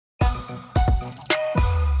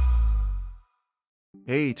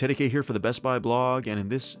Hey, Teddy K here for the Best Buy blog, and in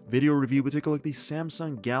this video review, we take a look at the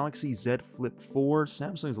Samsung Galaxy Z Flip4,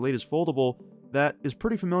 Samsung's latest foldable that is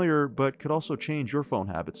pretty familiar but could also change your phone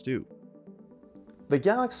habits too. The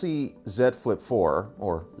Galaxy Z Flip4,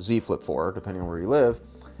 or Z Flip4, depending on where you live,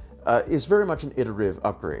 is very much an iterative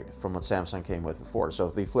upgrade from what Samsung came with before. So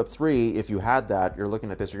the Flip 3, if you had that, you're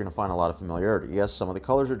looking at this, you're going to find a lot of familiarity. Yes, some of the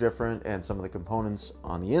colors are different and some of the components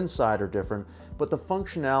on the inside are different, but the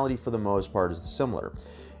functionality for the most part is similar.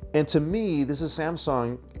 And to me, this is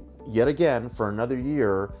Samsung, yet again, for another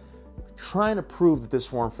year, trying to prove that this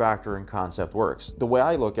form factor and concept works. The way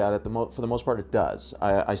I look at it, for the most part, it does.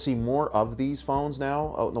 I see more of these phones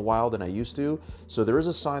now out in the wild than I used to, so there is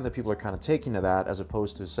a sign that people are kind of taking to that, as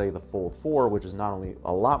opposed to, say, the Fold 4, which is not only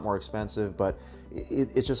a lot more expensive, but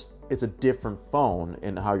it's a different phone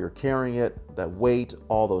in how you're carrying it, that weight,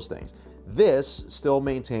 all those things. This still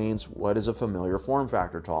maintains what is a familiar form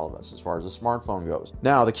factor to all of us as far as a smartphone goes.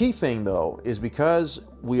 Now, the key thing though is because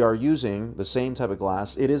we are using the same type of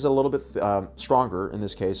glass, it is a little bit stronger in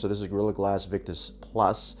this case. So this is Gorilla Glass Victus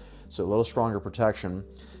Plus, so a little stronger protection.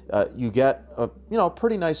 You get a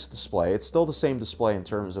pretty nice display. It's still the same display in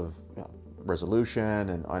terms of resolution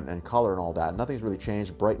and color and all that. Nothing's really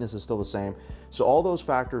changed. Brightness is still the same. So all those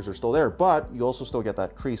factors are still there, but you also still get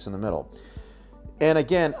that crease in the middle. And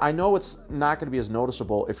again, I know it's not going to be as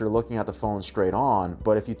noticeable if you're looking at the phone straight on,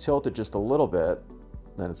 but if you tilt it just a little bit,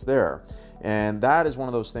 then it's there. And that is one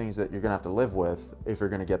of those things that you're going to have to live with if you're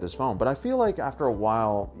going to get this phone. But I feel like after a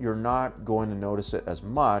while, you're not going to notice it as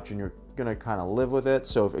much and you're going to kind of live with it.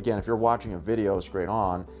 So if you're watching a video straight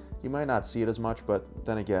on, you might not see it as much, but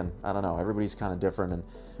then again, I don't know, everybody's kind of different. And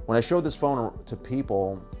when I showed this phone to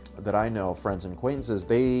people that I know, friends and acquaintances,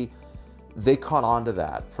 they caught on to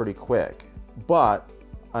that pretty quick. But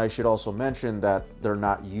I should also mention that they're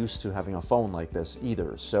not used to having a phone like this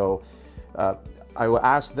either. So I will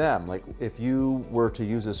ask them, like, if you were to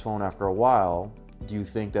use this phone after a while, do you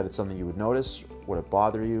think that it's something you would notice? Would it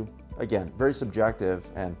bother you? Again, very subjective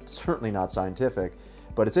and certainly not scientific,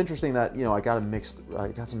 but it's interesting that, I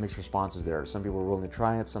got some mixed responses there. Some people were willing to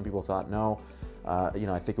try it. Some people thought, no, I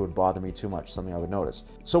think it would bother me too much, something I would notice.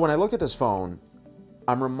 So when I look at this phone,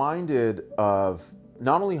 I'm reminded of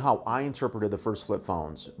not only how I interpreted the first flip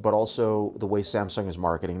phones, but also the way Samsung is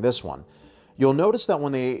marketing this one. You'll notice that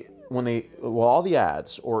well, all the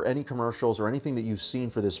ads or any commercials or anything that you've seen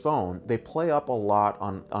for this phone, they play up a lot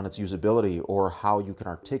on its usability or how you can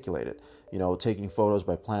articulate it. Taking photos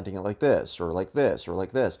by planting it like this or like this or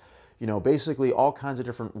like this. Basically all kinds of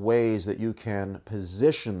different ways that you can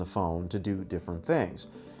position the phone to do different things.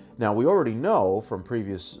 Now, we already know from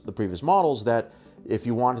the previous models that if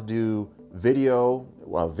you want to do video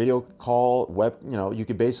call, you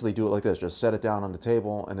could basically do it like this. Just set it down on the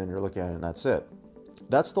table and then you're looking at it and that's it.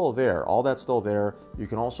 That's still there. All that's still there. You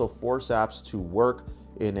can also force apps to work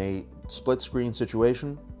in a split screen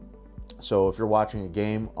situation. So if you're watching a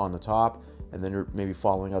game on the top and then you're maybe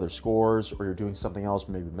following other scores or you're doing something else,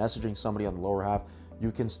 maybe messaging somebody on the lower half,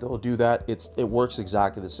 you can still do that. It works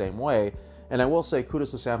exactly the same way. And I will say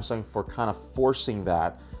kudos to Samsung for kind of forcing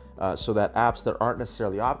that so that apps that aren't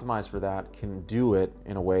necessarily optimized for that can do it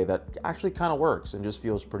in a way that actually kind of works and just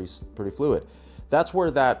feels pretty fluid. That's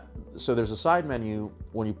where so there's a side menu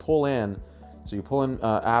when you pull in, so you pull in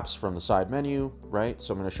apps from the side menu, right?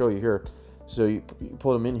 So I'm going to show you here. So you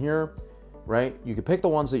pull them in here, right? You can pick the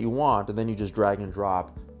ones that you want and then you just drag and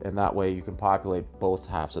drop, and that way you can populate both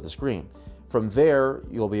halves of the screen. From there,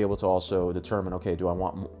 you'll be able to also determine, okay, do I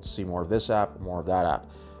want to see more of this app, more of that app?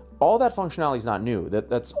 All that functionality is not new.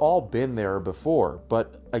 That's all been there before.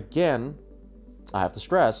 But again, I have to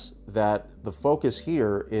stress that the focus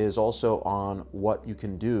here is also on what you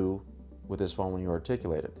can do with this phone when you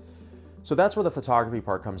articulate it. So that's where the photography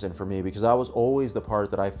part comes in for me, because that was always the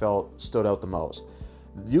part that I felt stood out the most.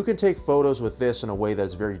 You can take photos with this in a way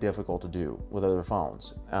that's very difficult to do with other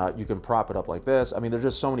phones. You can prop it up like this. I mean, there's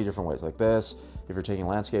just so many different ways like this. If you're taking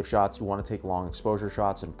landscape shots, you want to take long exposure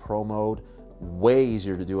shots in pro mode. Way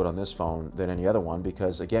easier to do it on this phone than any other one,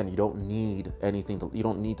 because again, you don't need anything you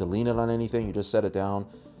don't need to lean it on anything. You just set it down,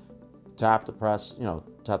 tap the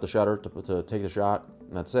shutter to take the shot,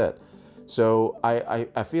 and that's it. So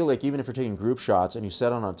I feel like even if you're taking group shots and you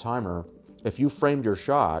set on a timer, if you framed your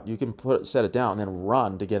shot, you can set it down and then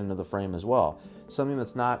run to get into the frame as well. Something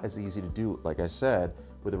that's not as easy to do, like I said,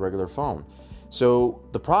 with a regular phone. So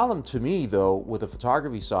the problem to me though with the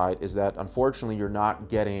photography side is that unfortunately you're not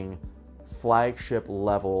getting flagship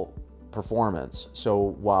level performance.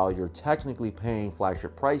 So while you're technically paying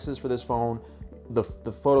flagship prices for this phone, the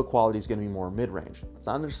photo quality is going to be more mid-range. It's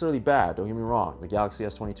not necessarily bad, don't get me wrong. The Galaxy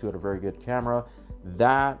S22 had a very good camera.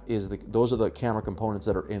 those are the camera components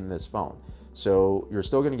that are in this phone. So you're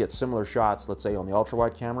still going to get similar shots. Let's say on the ultra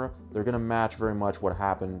wide camera, they're going to match very much what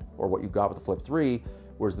happened or what you got with the Flip 3,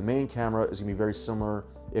 whereas the main camera is going to be very similar,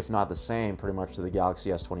 if not the same, pretty much to the Galaxy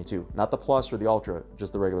S22. Not the Plus or the Ultra,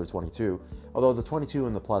 just the regular 22. Although the 22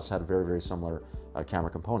 and the Plus had very, very similar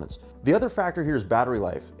camera components. The other factor here is battery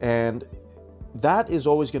life, and that is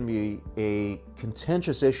always going to be a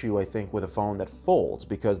contentious issue, I think, with a phone that folds,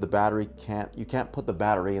 because the battery you can't put the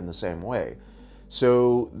battery in the same way.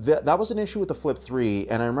 So that was an issue with the Flip 3,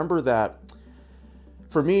 and I remember that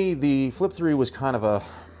for me, the Flip 3 was kind of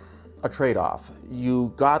a trade-off.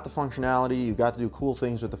 You got the functionality, you got to do cool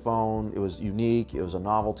things with the phone, it was unique, it was a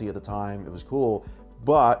novelty at the time, it was cool,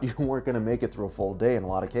 but you weren't going to make it through a full day in a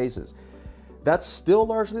lot of cases. That's still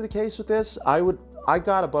largely the case with this. I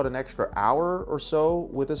got about an extra hour or so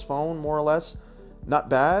with this phone, more or less. Not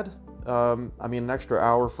bad. I mean, an extra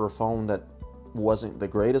hour for a phone that wasn't the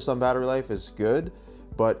greatest on battery life is good,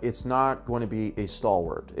 but it's not going to be a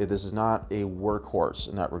stalwart. This is not a workhorse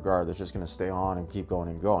in that regard that's just going to stay on and keep going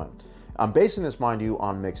and going. I'm basing this, mind you,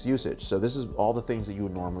 on mixed usage. So this is all the things that you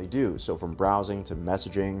would normally do. So from browsing to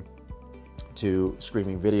messaging to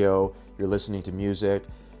streaming video, you're listening to music,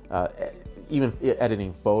 even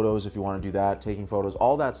editing photos if you want to do that, taking photos,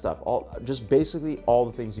 all that stuff, just basically all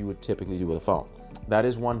the things you would typically do with a phone. That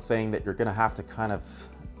is one thing that you're going to have to kind of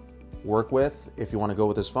work with if you want to go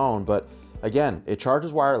with this phone. But again, it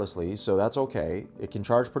charges wirelessly, so that's okay. It can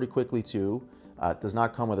charge pretty quickly too. It does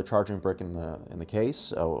not come with a charging brick in the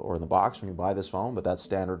case or in the box when you buy this phone, but that's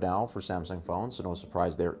standard now for Samsung phones, so no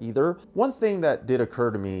surprise there either. One thing that did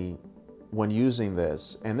occur to me when using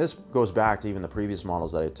this, and this goes back to even the previous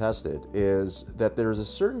models that I tested, is that there's a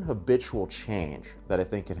certain habitual change that I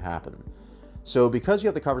think can happen. So because you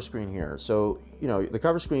have the cover screen here, so the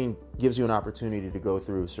cover screen gives you an opportunity to go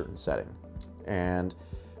through a certain setting and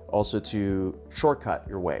also to shortcut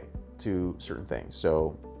your way to certain things.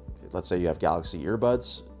 So let's say you have Galaxy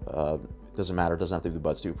earbuds, doesn't matter, it doesn't have to be the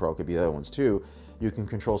Buds 2 Pro, it could be the other ones too. You can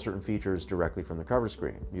control certain features directly from the cover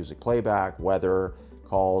screen. Music playback, weather,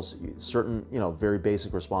 calls, certain, very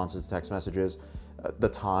basic responses to text messages, the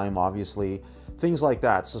time, obviously, things like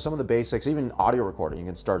that. So some of the basics, even audio recording, you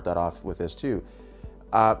can start that off with this too.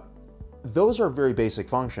 Those are very basic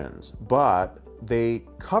functions, but they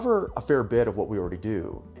cover a fair bit of what we already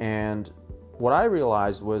do. And what I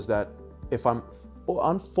realized was that if I'm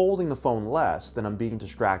unfolding the phone less, then I'm being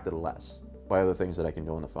distracted less by other things that I can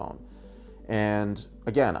do on the phone. And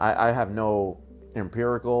again, I have no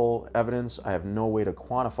empirical evidence, I have no way to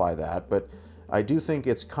quantify that, but I do think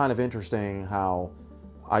it's kind of interesting how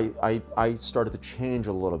I started to change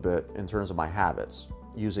a little bit in terms of my habits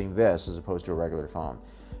using this as opposed to a regular phone.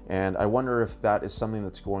 And I wonder if that is something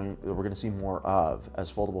that we're going to see more of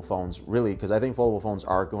as foldable phones, really, because I think foldable phones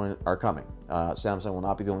are coming. Samsung will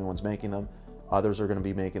not be the only ones making them. Others are going to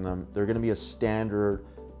be making them. They're going to be a standard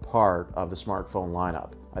part of the smartphone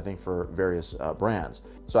lineup, I think, for various brands.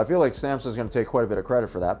 So I feel like Samsung's going to take quite a bit of credit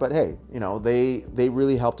for that. But hey, they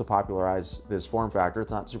really helped to popularize this form factor.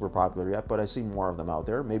 It's not super popular yet, but I see more of them out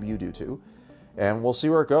there. Maybe you do too. And we'll see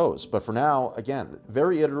where it goes. But for now, again,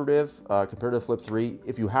 very iterative compared to the Flip 3.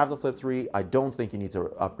 If you have the Flip 3, I don't think you need to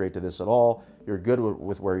upgrade to this at all. You're good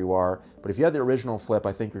with where you are. But if you have the original Flip,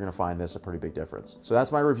 I think you're going to find this a pretty big difference. So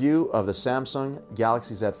that's my review of the Samsung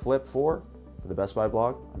Galaxy Z Flip 4. For the Best Buy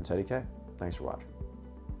blog, I'm Teddy K. Thanks for watching.